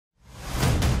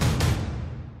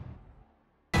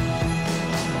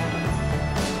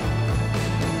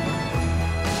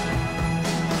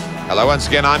Hello once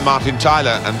again, I'm Martin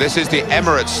Tyler, and this is the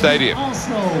Emirates Stadium.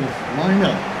 Arsenal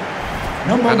lineup.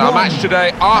 And our match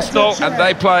today, Arsenal, and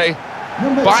they play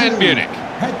Bayern Munich.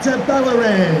 Hector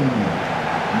Bellerin.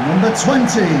 Number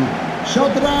 20,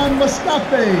 Shkodran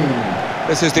Mustafi.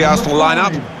 This is the Arsenal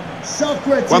lineup.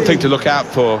 One thing to look out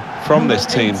for from this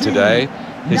team today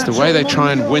is the way they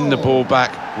try and win the ball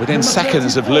back within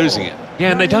seconds of losing it.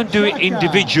 Yeah, and they don't do it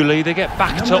individually. They get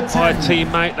backed up by a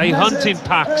teammate. They hunt in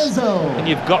packs, and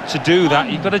you've got to do that.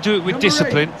 You've got to do it with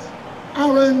discipline.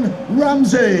 Aaron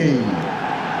Ramsey.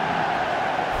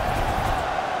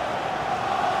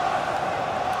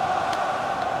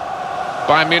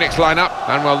 Bayern Munich's lineup.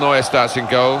 Manuel Neuer starts in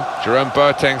goal. Jerome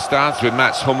Boateng starts with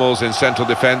Mats Hummels in central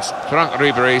defence. Frank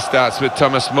Ribéry starts with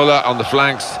Thomas Müller on the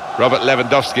flanks. Robert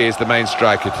Lewandowski is the main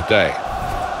striker today.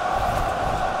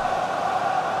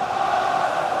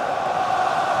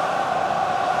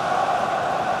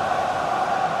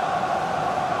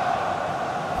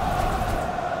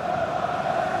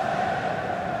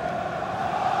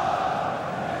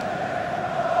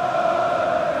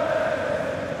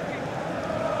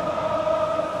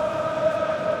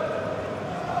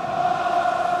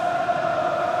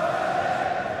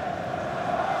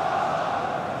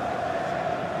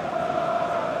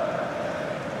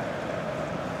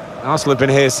 Arsenal have been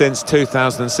here since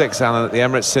 2006, Alan, at the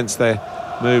Emirates, since they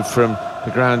moved from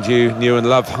the ground you knew and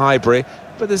love, Highbury.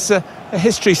 But there's a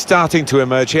history starting to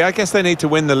emerge here. I guess they need to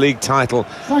win the league title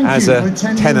as a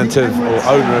tenant of, or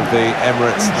owner of the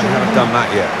Emirates. They haven't done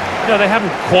that yet. No, they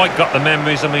haven't quite got the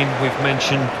memories. I mean, we've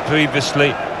mentioned previously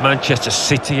Manchester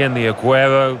City and the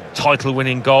Aguero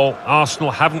title-winning goal.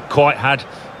 Arsenal haven't quite had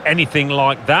anything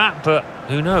like that, but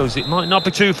who knows? It might not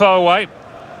be too far away.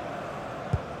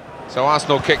 So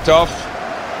Arsenal kicked off.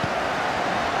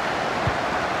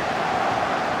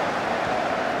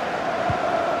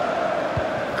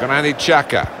 Granit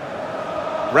Xhaka.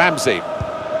 Ramsey.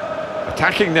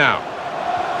 Attacking now.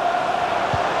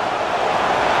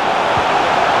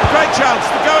 Great chance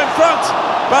to go in front,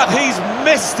 but he's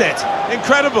missed it.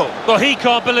 Incredible. Well, he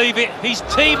can't believe it. His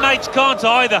teammates can't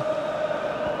either.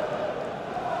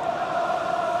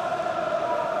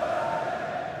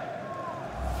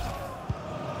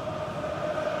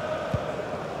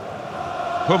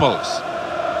 Hummels.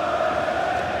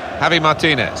 Javi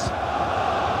Martinez.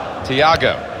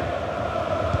 Thiago.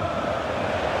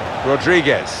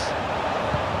 Rodriguez.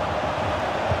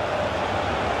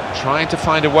 Trying to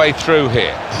find a way through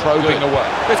here. Probing away.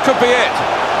 This could be it.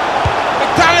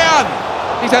 Italian!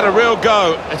 He's had a real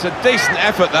go. It's a decent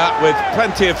effort, that, with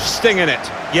plenty of sting in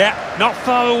it. Yeah, not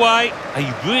far away.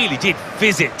 He really did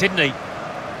fizz it, didn't he?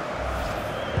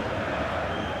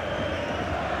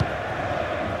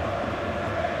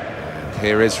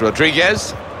 Here is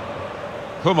Rodriguez.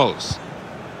 Hummels.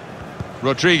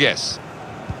 Rodriguez.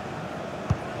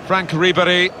 Frank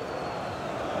Ribéry.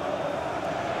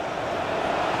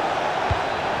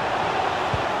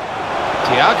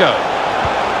 Thiago.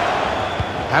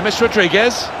 James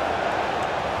Rodriguez.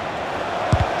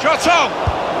 Shot on!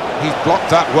 He's blocked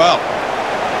that well.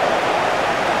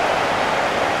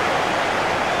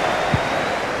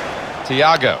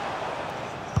 Thiago.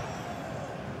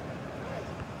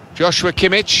 Joshua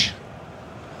Kimmich.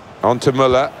 On to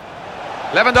Müller.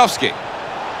 Lewandowski.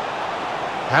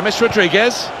 James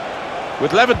Rodriguez.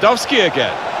 With Lewandowski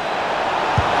again.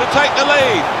 To take the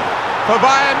lead for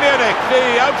Bayern Munich,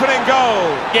 the opening goal.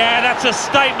 Yeah, that's a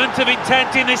statement of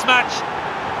intent in this match.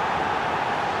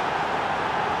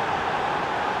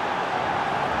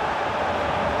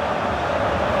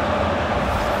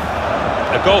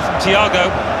 A goal from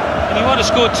Thiago. And he won't have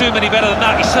scored too many better than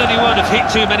that. He certainly won't have hit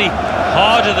too many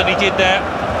harder than he did there.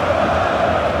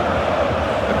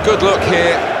 A good look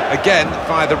here, again,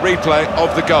 via the replay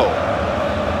of the goal.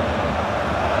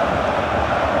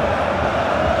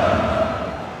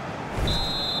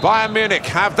 Bayern Munich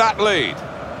have that lead.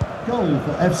 Goal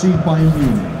for FC Bayern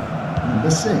Munich.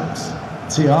 Number 6,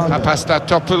 Thiago.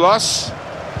 Papastatopoulos.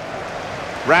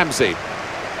 Ramsey.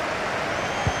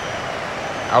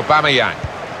 Aubameyang.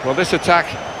 Well, this attack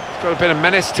has got a bit of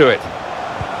menace to it.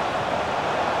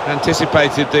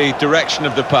 Anticipated the direction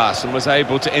of the pass and was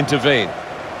able to intervene.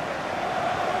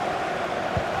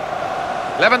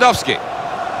 Lewandowski.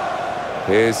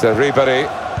 Here's Ribéry.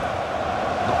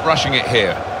 Not rushing it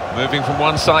here. Moving from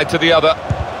one side to the other.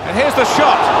 And here's the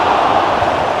shot.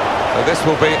 So this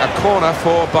will be a corner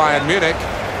for Bayern Munich.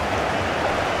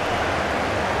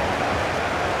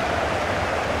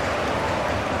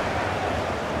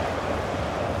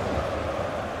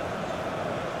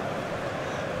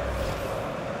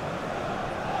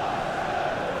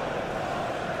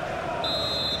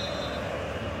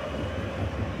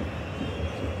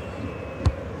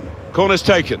 Corner's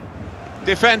taken.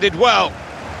 Defended well.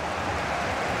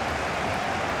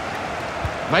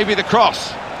 Maybe the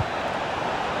cross.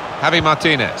 Javi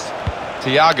Martinez.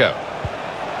 Thiago.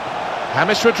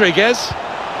 James Rodriguez.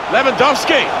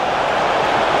 Lewandowski.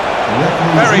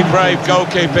 Very brave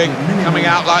goalkeeping coming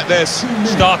out like this.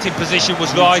 Starting position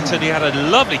was right and he had a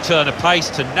lovely turn of pace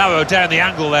to narrow down the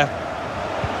angle there.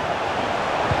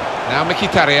 Now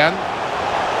Mkhitaryan.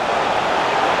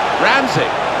 Ramsey.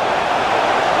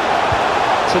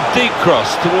 It's a deep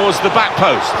cross towards the back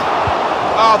post.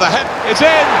 Oh, the head is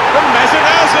in from Mesut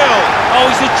Ozil. Oh,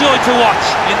 he's a joy to watch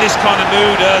in this kind of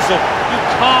mood, Ozil. You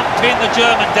can't pin the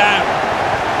German down.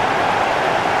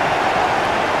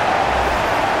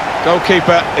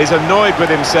 Goalkeeper is annoyed with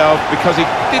himself because he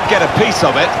did get a piece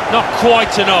of it. Not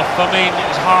quite enough. I mean, it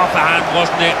was half a hand,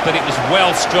 wasn't it? But it was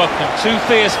well struck and too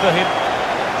fierce for him.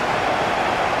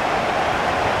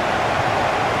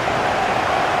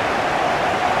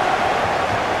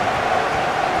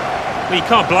 Well, you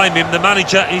can't blame him. The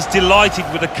manager is delighted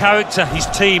with the character his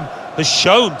team has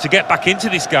shown to get back into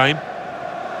this game.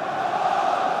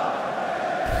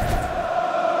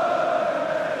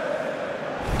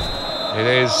 It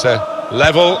is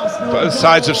level. Both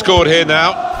sides have scored here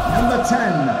now. Number 10,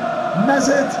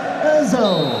 Mesut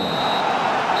Ozil.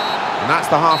 And that's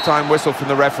the half-time whistle from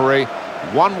the referee.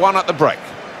 1-1 at the break.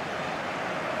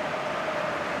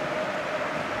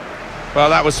 Well,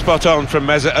 that was spot on from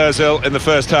Mesut Ozil in the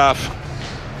first half.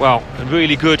 Well, a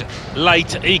really good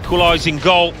late equalising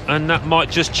goal, and that might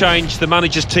just change the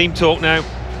manager's team talk now.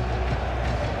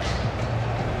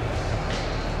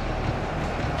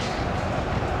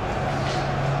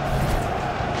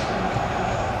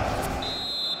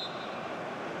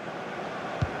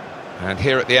 And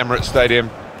here at the Emirates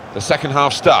Stadium, the second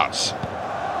half starts.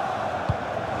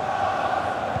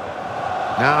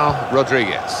 Now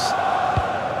Rodriguez.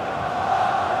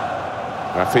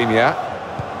 Rafinha.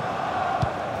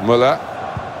 Müller.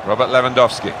 Robert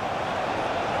Lewandowski.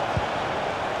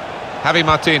 Javi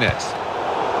Martinez.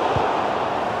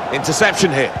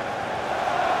 Interception here.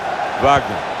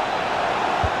 Wagner.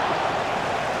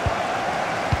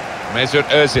 Mesut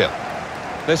Ozil.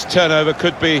 This turnover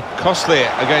could be costly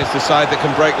against a side that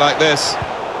can break like this.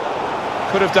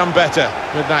 Could have done better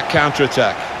with that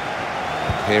counter-attack.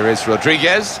 Here is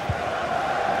Rodriguez.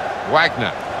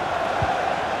 Wagner.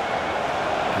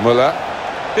 Müller.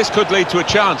 This could lead to a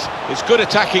chance. It's good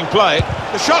attacking play.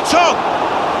 The shot's on!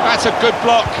 That's a good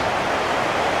block.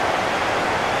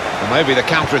 Well, maybe the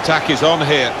counter-attack is on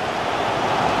here.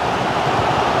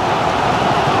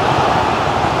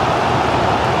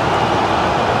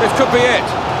 This could be it.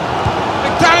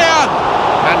 Mkhitaryan!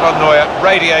 Manuel Neuer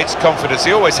radiates confidence.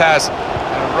 He always has,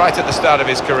 right at the start of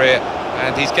his career,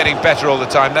 and he's getting better all the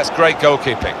time. That's great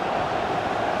goalkeeping.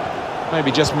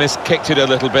 Maybe just kicked it a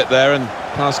little bit there, and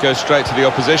pass goes straight to the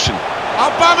opposition.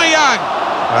 Aubameyang!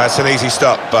 That's an easy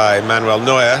stop by Manuel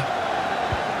Neuer.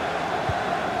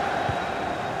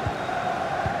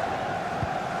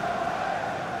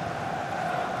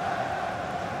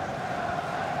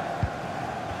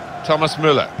 Thomas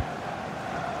Müller.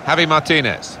 Javi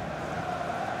Martinez.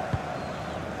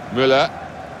 Müller.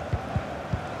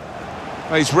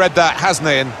 Well, he's read that, hasn't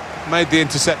he, and made the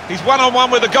intercept. He's one-on-one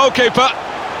with the goalkeeper.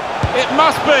 It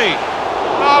must be.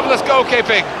 Marvellous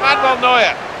goalkeeping. Manuel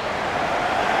Neuer.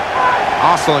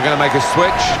 Arsenal are going to make a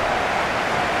switch.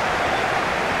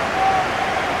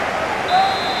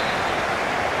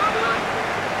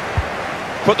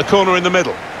 Put the corner in the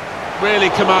middle. Really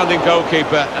commanding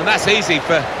goalkeeper, and that's easy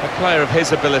for a player of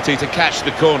his ability to catch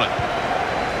the corner.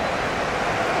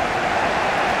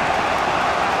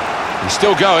 He's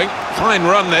still going. Fine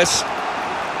run, this.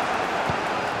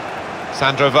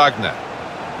 Sandro Wagner.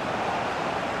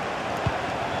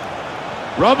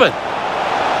 Robin.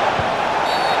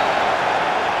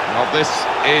 Well, this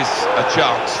is a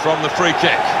chance from the free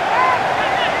kick.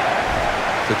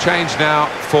 The change now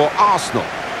for Arsenal.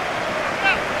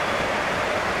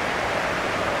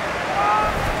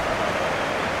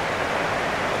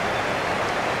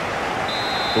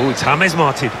 Oh, it's James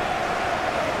Martin.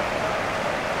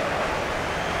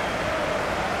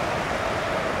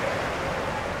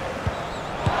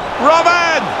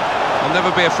 Robin! He'll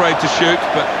never be afraid to shoot,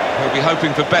 but he'll be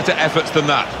hoping for better efforts than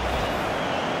that.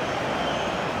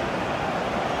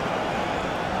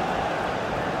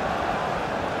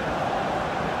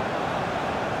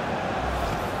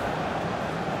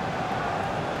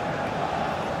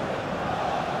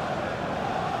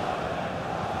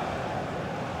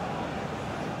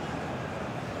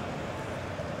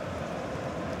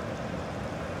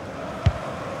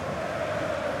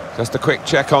 Just a quick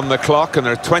check on the clock, and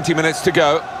there are 20 minutes to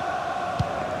go.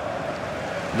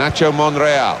 Nacho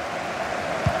Monreal.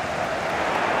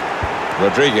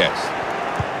 Rodriguez.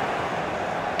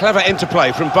 Clever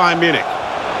interplay from Bayern Munich.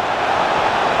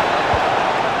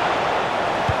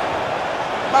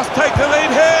 Must take the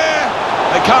lead here.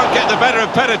 They can't get the better of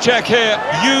Petr here.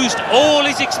 Used all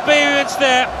his experience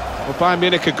there. Well, Bayern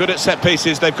Munich are good at set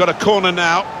pieces. They've got a corner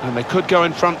now, and they could go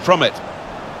in front from it.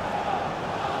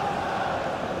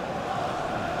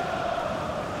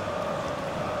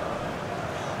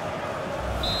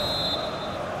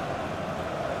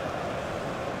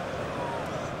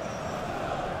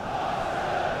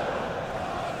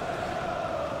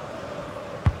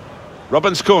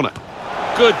 Robben's corner.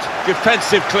 Good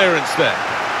defensive clearance there.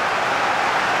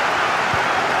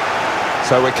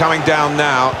 So we're coming down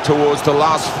now towards the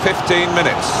last 15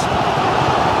 minutes.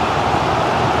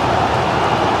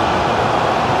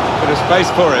 Bit of space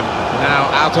for him. Now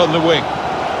out on the wing.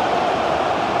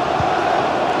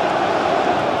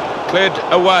 Cleared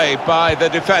away by the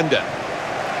defender.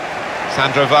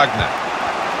 Sandro Wagner.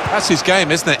 That's his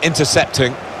game, isn't it?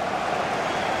 Intercepting.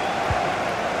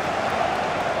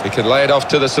 He can lay it off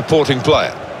to the supporting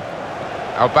player.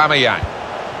 Aubameyang.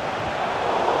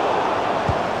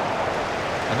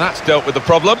 And that's dealt with the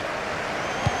problem.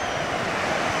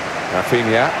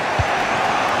 Rafinha.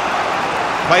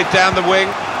 Played down the wing,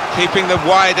 keeping the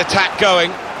wide attack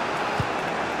going.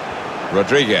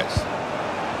 Rodriguez.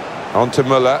 On to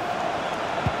Müller.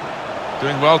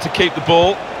 Doing well to keep the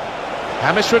ball.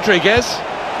 James Rodriguez.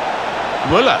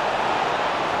 Müller.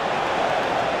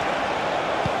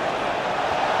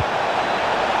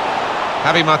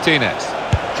 Javi Martinez.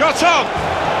 Shot on!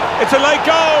 It's a late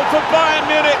goal for Bayern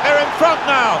Munich. They're in front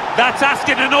now. That's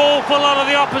asking an awful lot of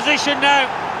the opposition now.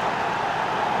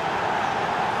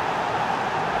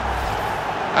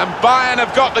 And Bayern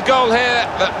have got the goal here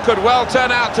that could well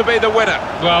turn out to be the winner.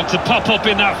 Well, to pop up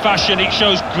in that fashion, it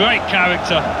shows great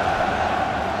character.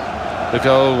 The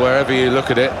goal, wherever you look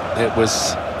at it, it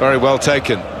was very well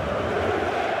taken.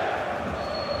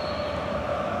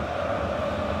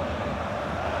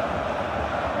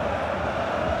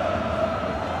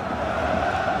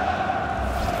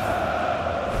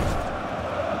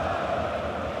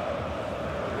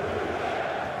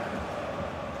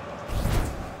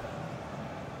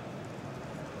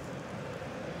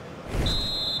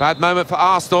 Bad moment for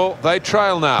Arsenal. They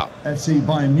trail now. FC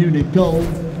Bayern Munich goal,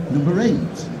 number 8.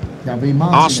 Javi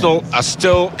Martinez. Arsenal are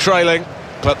still trailing,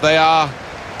 but they are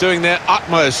doing their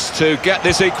utmost to get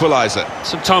this equaliser.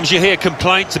 Sometimes you hear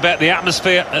complaints about the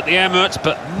atmosphere at the Emirates,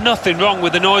 but nothing wrong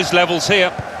with the noise levels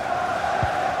here.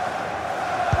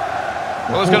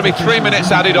 Well, there's going to be 3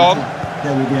 minutes added on.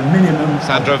 There will be a minimum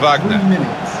Sandro of Wagner. 3 minutes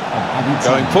of added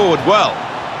Going time. forward well.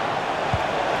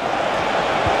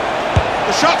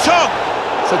 The shot's on!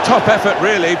 It's a top effort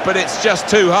really, but it's just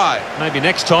too high. Maybe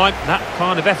next time, that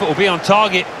kind of effort will be on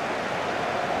target.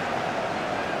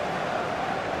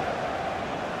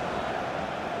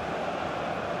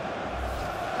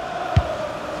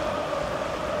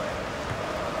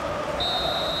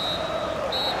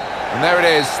 And there it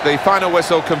is, the final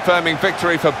whistle confirming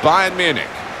victory for Bayern Munich.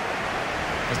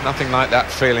 There's nothing like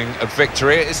that feeling of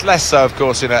victory. It's less so, of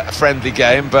course, in a friendly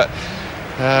game, but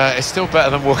it's still better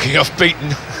than walking off beaten.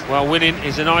 Well, winning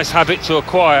is a nice habit to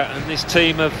acquire, and this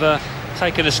team have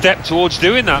taken a step towards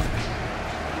doing that.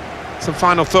 Some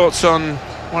final thoughts on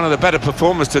one of the better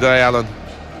performers today, Alan.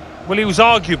 Well, he was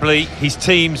arguably his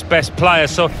team's best player,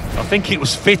 so I think it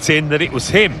was fitting that it was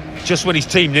him, just when his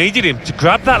team needed him, to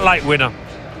grab that late winner.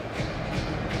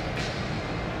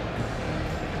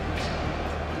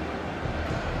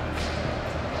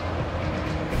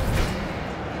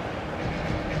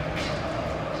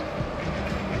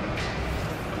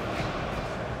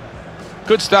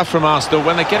 Good stuff from Arsenal.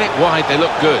 When they get it wide, they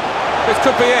look good. This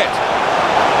could be it.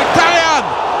 Italian!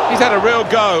 He's had a real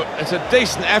go. It's a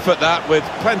decent effort, that, with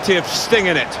plenty of sting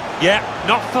in it. Yeah,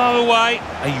 not far away.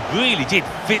 He really did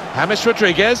fit. James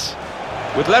Rodriguez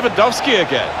with Lewandowski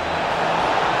again.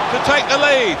 To take the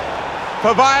lead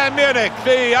for Bayern Munich,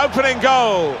 the opening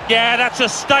goal. Yeah, that's a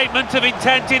statement of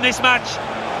intent in this match.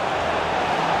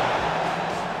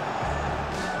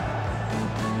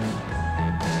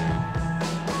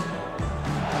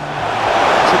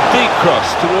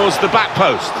 Cross towards the back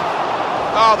post.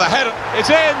 Oh, the header, it's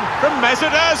in from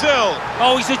Mesut Ozil.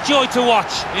 Oh, he's a joy to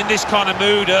watch in this kind of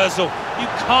mood, Ozil. You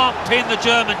can't pin the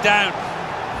German down.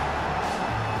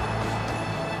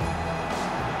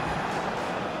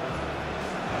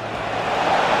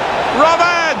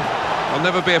 Robben! I'll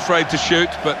never be afraid to shoot,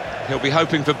 but he'll be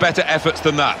hoping for better efforts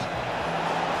than that.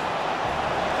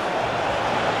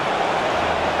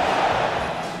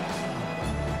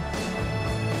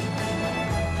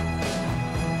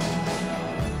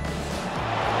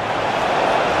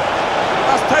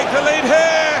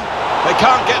 They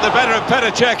can't get the better of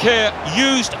Petr here.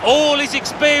 Used all his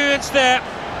experience there.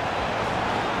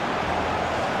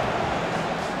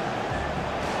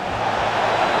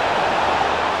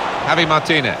 Javi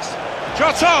Martinez.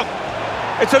 Shot on!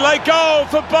 It's a late goal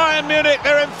for Bayern Munich.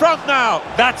 They're in front now.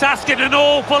 That's asking an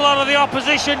awful lot of the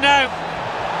opposition now.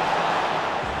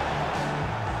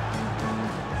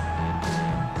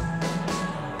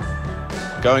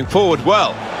 Going forward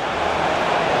well.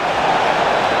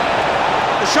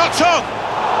 The shot's on!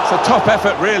 It's a top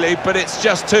effort, really, but it's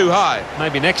just too high.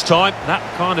 Maybe next time, that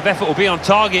kind of effort will be on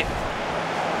target.